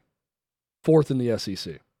country, 4th in the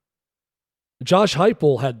SEC. Josh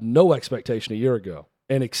Heupel had no expectation a year ago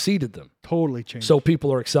and exceeded them. Totally changed. So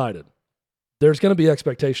people are excited. There's going to be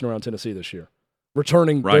expectation around Tennessee this year,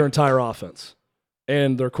 returning their entire offense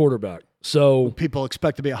and their quarterback. So people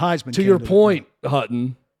expect to be a Heisman. To your point,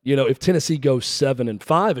 Hutton, if Tennessee goes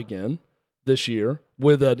 7-5 again this year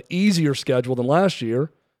with an easier schedule than last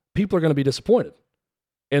year, people are going to be disappointed.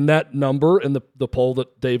 And that number in the poll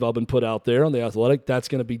that Dave Ubben put out there on The Athletic, that's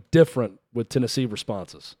going to be different with Tennessee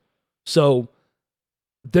responses. So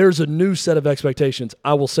there's a new set of expectations.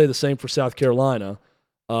 I will say the same for South Carolina.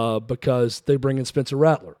 Because they bring in Spencer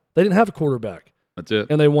Rattler. They didn't have a quarterback. That's it.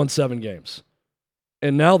 And they won 7 games.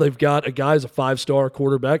 And now they've got a guy as a 5-star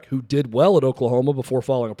quarterback who did well at Oklahoma before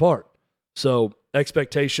falling apart. So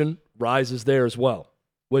expectation rises there as well,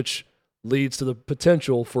 which leads to the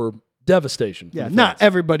potential for devastation. Yeah, not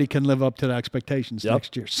everybody can live up to the expectations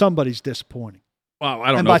next year. Somebody's disappointing. Well, I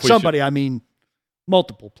don't know. And by somebody, I mean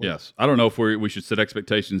multiple players. Yes. I don't know if we should set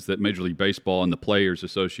expectations that Major League Baseball and the Players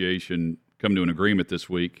Association come to an agreement this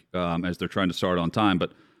week as they're trying to start on time.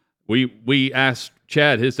 But we asked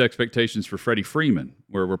Chad his expectations for Freddie Freeman,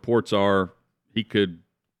 where reports are he could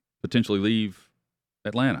potentially leave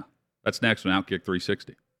Atlanta. That's next on Outkick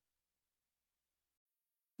 360.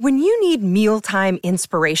 When you need mealtime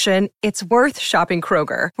inspiration, it's worth shopping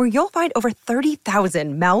Kroger, where you'll find over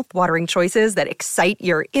 30,000 mouth-watering choices that excite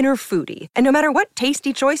your inner foodie. And no matter what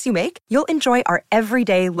tasty choice you make, you'll enjoy our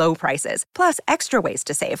everyday low prices, plus extra ways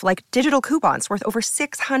to save, like digital coupons worth over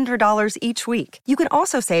 $600 each week. You can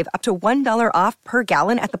also save up to $1 off per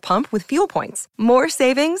gallon at the pump with fuel points. More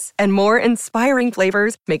savings and more inspiring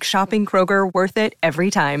flavors make shopping Kroger worth it every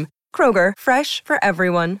time. Kroger, fresh for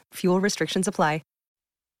everyone. Fuel restrictions apply.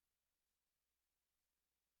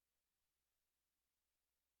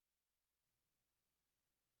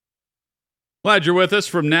 Glad you're with us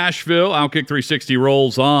from Nashville. Outkick 360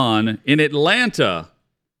 rolls on. In Atlanta,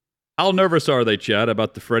 how nervous are they, Chad,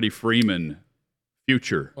 about the Freddie Freeman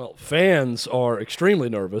future? Well, fans are extremely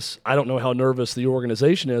nervous. I don't know how nervous the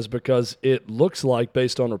organization is because it looks like,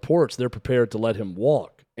 based on reports, they're prepared to let him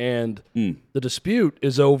walk. And the dispute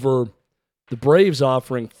is over the Braves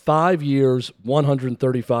offering 5 years,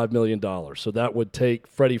 $135 million. So that would take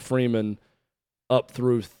Freddie Freeman up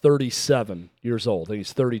through 37 years old. I think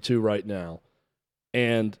he's 32 right now.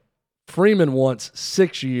 And Freeman wants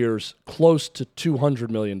 6 years, close to $200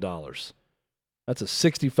 million. That's a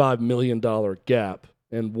 $65 million gap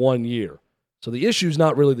in 1 year. So the issue is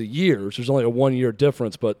not really the years. There's only a 1 year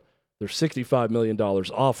difference, but they're $65 million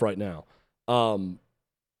off right now.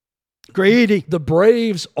 Greedy. The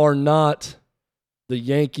Braves are not the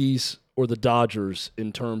Yankees or the Dodgers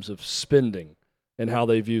in terms of spending and how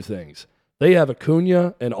they view things. They have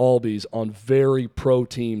Acuna and Albies on very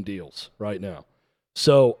pro-team deals right now.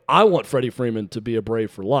 So I want Freddie Freeman to be a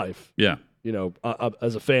Brave for life. Yeah.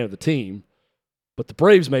 As a fan of the team. But the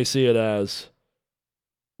Braves may see it as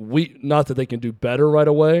not that they can do better right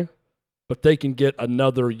away, but they can get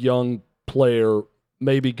another young player,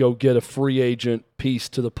 maybe go get a free agent piece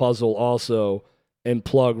to the puzzle also and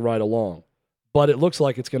plug right along. But it looks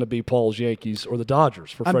like it's going to be Paul's Yankees or the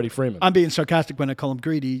Dodgers for Freddie Freeman. I'm being sarcastic when I call him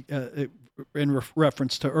greedy in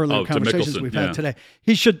reference to earlier conversations we've had today.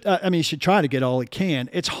 He should try to get all he can.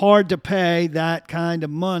 It's hard to pay that kind of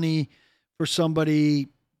money for somebody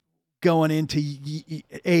going into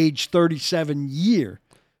age 37 year.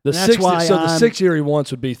 The 6 year he wants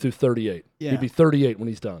would be through 38. Yeah. He'd be 38 when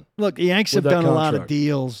he's done. Look, the Yanks have done a lot of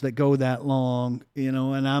deals that go that long,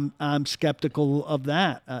 and I'm skeptical of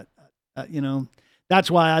that. That's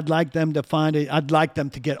why I'd like them to I'd like them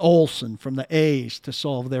to get Olsen from the A's to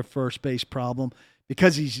solve their first base problem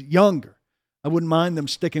because he's younger. I wouldn't mind them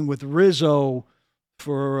sticking with Rizzo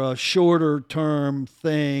for a shorter term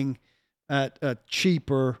thing at a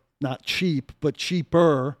cheaper, not cheap, but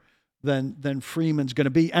cheaper than Freeman's going to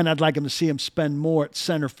be. And I'd like him to see him spend more at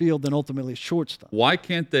center field than ultimately shortstop. Why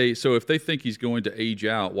can't they? So if they think he's going to age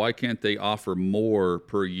out, why can't they offer more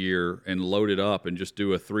per year and load it up and just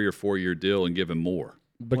do a 3 or 4 year deal and give him more?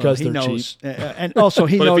 Because he they're knows, cheap. And also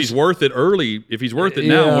he but knows if he's worth it early, if he's worth it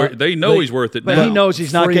now, they know he's worth it but now. he knows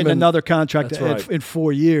he's not getting Freeman- another contract that's right. in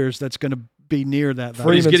 4 years that's going to be near that value.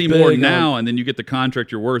 But he's Freeman's getting more big now, and then you get the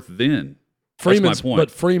contract you're worth then. That's my point.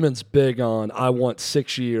 But Freeman's big on, I want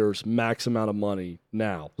 6 years, max amount of money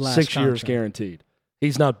now. Last 6 years contract. guaranteed.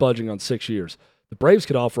 He's not budging on 6 years. The Braves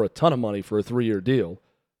could offer a ton of money for a 3-year deal.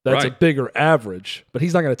 That's a Right. bigger average, but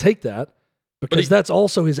he's not going to take that because that's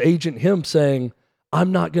also his agent, him saying,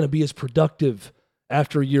 I'm not going to be as productive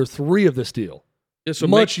after year 3 of this deal. Yeah, so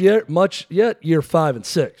much yet year 5 and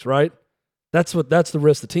 6, right? That's the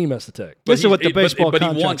risk the team has to take. This is what the baseball but he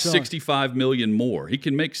contracts wants are. $65 million more. He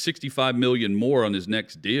can make $65 million more on his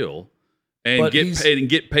next deal, and But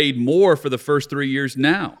get paid more for the first 3 years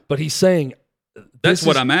now. But he's saying That's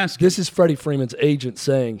what I'm asking. This is Freddie Freeman's agent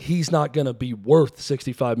saying he's not going to be worth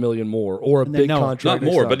 $65 million more or a And they big know it. contract.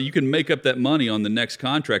 Not more, but you can make up that money on the next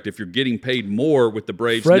contract if you're getting paid more with the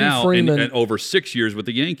Braves Freddie now Freeman- and over 6 years with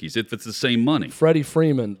the Yankees if it's the same money. Freddie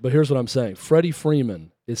Freeman, but here's what I'm saying. Freddie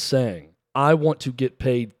Freeman is saying, I want to get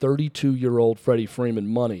paid 32-year-old Freddie Freeman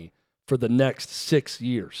money for the next 6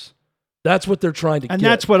 years. That's what they're trying to get. And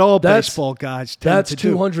that's what all That's- baseball guys tend That's to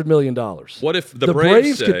do. $200 million. What if the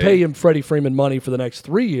Braves say, could pay him Freddie Freeman money for the next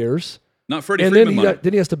 3 years, not Freddie and Freeman then money?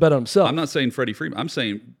 then he has to bet on himself. I'm not saying Freddie Freeman. I'm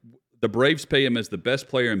saying the Braves pay him as the best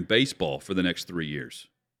player in baseball for the next 3 years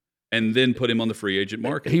and then put him on the free agent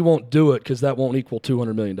market. He won't do it because that won't equal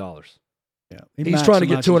 $200 million. Yeah. He's trying to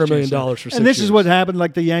get $200 million for 6 And this years. is what happened.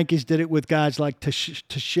 Like the Yankees did it with guys like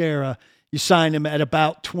Teixeira. You sign him at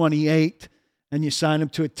about 28, and you sign him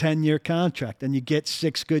to a 10-year contract, and you get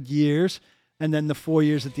 6 good years, and then the 4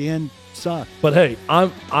 years at the end suck. But hey,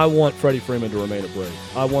 I want Freddie Freeman to remain a Brave.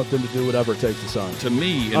 I want them to do whatever it takes to sign him. To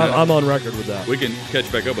me, and I'm on record with that. we can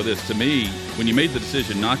catch back up with this. To me, when you made the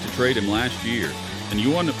decision not to trade him last year, and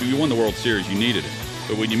you won the World Series, you needed him.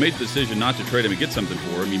 But when you made the decision not to trade him and get something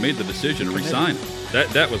for him, you made the decision to re-sign him.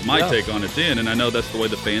 That was my take on it then, and I know that's the way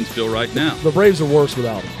the fans feel right now. The Braves are worse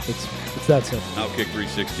without him. It's that simple. Outkick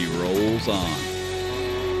 360 rolls on.